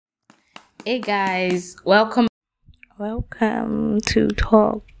Hey guys, welcome to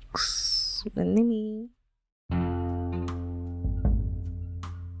Talks with Nimi.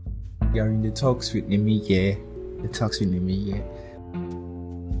 You're in the Talks with Nimi, yeah. The Talks with Nimi, yeah.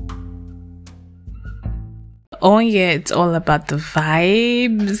 Oh yeah, it's all about the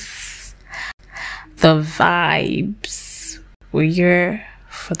vibes. The vibes. We're here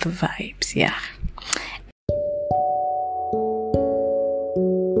for the vibes, yeah.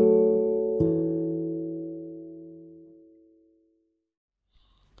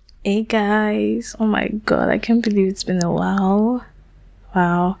 Hey guys, oh my god, I can't believe it's been a while.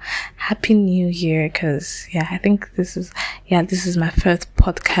 Wow, happy new year, because I think this is my first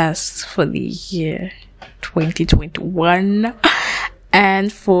podcast for the year 2021.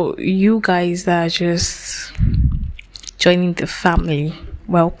 And for you guys that are just joining the family,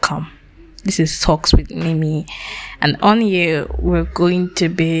 welcome. This is Talks with Nimi, and on here we're going to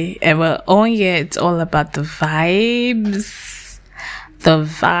be on here it's all about the vibes. The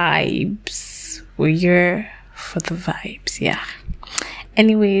vibes. We're here for the vibes, yeah.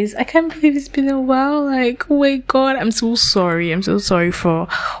 Anyways, I can't believe it's been a while. Like, oh my god, I'm so sorry. I'm so sorry for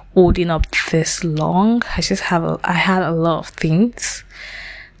holding up this long. I had a lot of things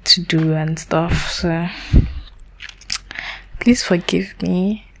to do and stuff, so please forgive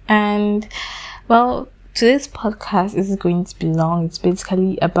me. And well, today's podcast is going to be long. It's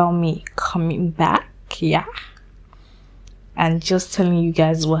basically about me coming back, yeah. And just telling you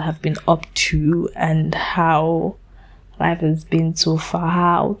guys what I've been up to and how life has been so far,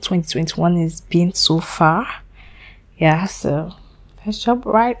 how 2021 has been so far. Yeah, so let's jump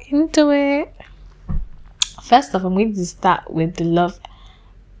right into it. First off, I'm going to start with the love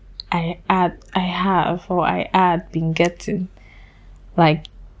I had been getting, like,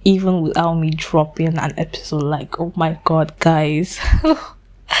 even without me dropping an episode. Like, oh my god, guys.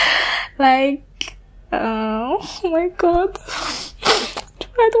 Like, oh my god,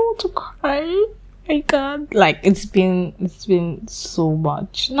 I don't want to cry. My god, like, it's been so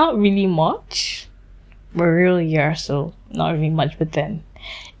much. Not really much. We're real year, so not really much, but then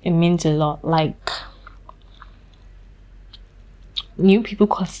it means a lot. Like, new people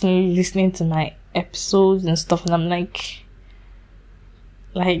constantly listening to my episodes and stuff, and I'm like,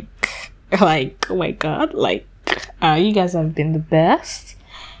 oh my god, like, you guys have been the best.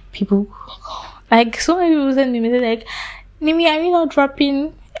 People, like, so many people send me like, Nimi, are you not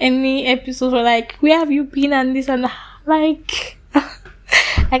dropping any episodes? Or like, where have you been and this and that? Like,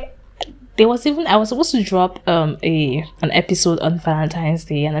 like, I was supposed to drop an episode on Valentine's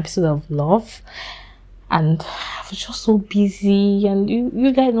Day, an episode of love, and I was just so busy, and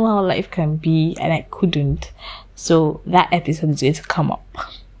you guys know how life can be, and I couldn't. So that episode is going to come up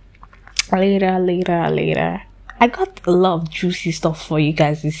later. I got a lot of juicy stuff for you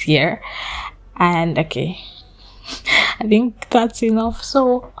guys this year, and okay, I think that's enough.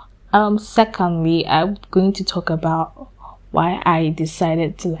 So secondly, I'm going to talk about why I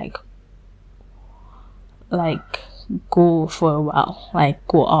decided to like go for a while, like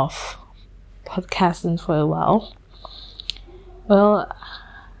go off podcasting for a while. Well,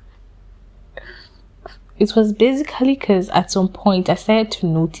 it was basically because at some point I started to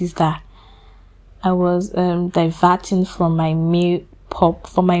notice that I was diverting from my main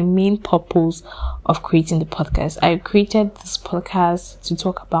purpose of creating the podcast. I created this podcast to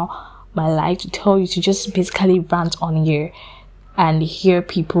talk about my life, to tell you, to just basically rant on here and hear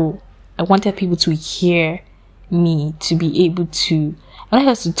people. I wanted people to hear me, to be able to, I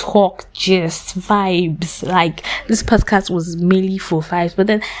wanted us to talk, just vibes. Like, this podcast was mainly for vibes, but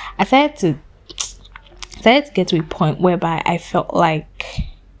then I started to get to a point whereby I felt like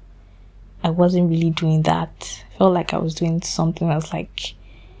I wasn't really doing that. I felt like I was doing something else. Like,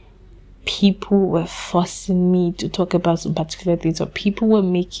 people were forcing me to talk about some particular things, or people were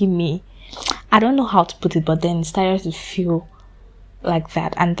making me, I don't know how to put it, but then it started to feel like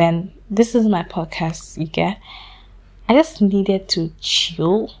that. And then this is my podcast, you get. I just needed to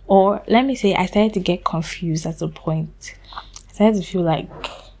chill, or let me say, I started to get confused at some point. I started to feel like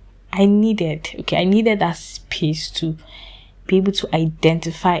I needed that space to be able to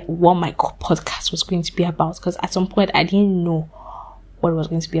identify what my podcast was going to be about, because at some point I didn't know what it was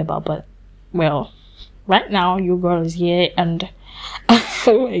going to be about. But well, right now your girl is here, and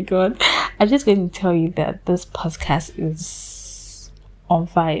oh my god, I'm just going to tell you that this podcast is on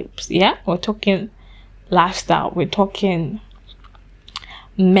vibes. Yeah, we're talking lifestyle, we're talking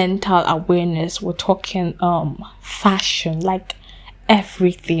mental awareness, we're talking fashion, like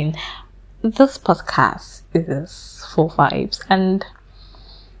everything. This podcast is full vibes, and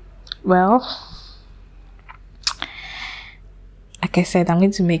well, like I said, I'm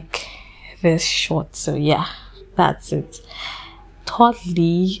going to make this short. So yeah, that's it.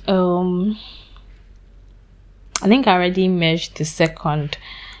 Thirdly, I think I already merged the second.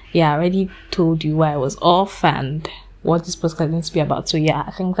 Yeah, I already told you why I was off and what this podcast needs to be about. So yeah,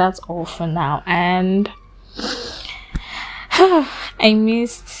 I think that's all for now. And I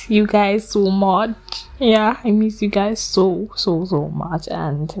missed you guys so much. Yeah, I miss you guys so much.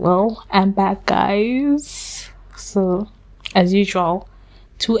 And well, I'm back, guys. So as usual,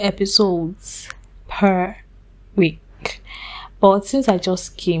 2 episodes per week. But since I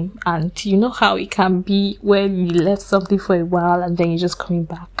just came, and you know how it can be when you left something for a while and then you're just coming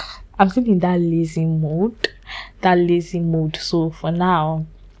back, I'm still in that lazy mode. So for now,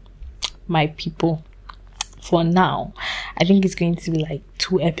 my people, for now, I think it's going to be like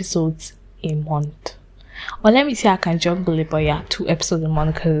 2 episodes a month. Or let me see, I can juggle it, but yeah, 2 episodes a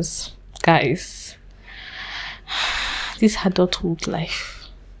month, because guys, this adulthood life,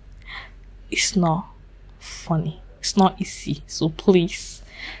 it's not funny. It's not easy. So please,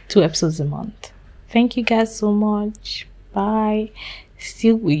 2 episodes a month. Thank you guys so much. Bye.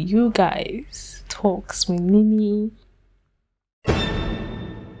 Still with you guys. Talks with Nini.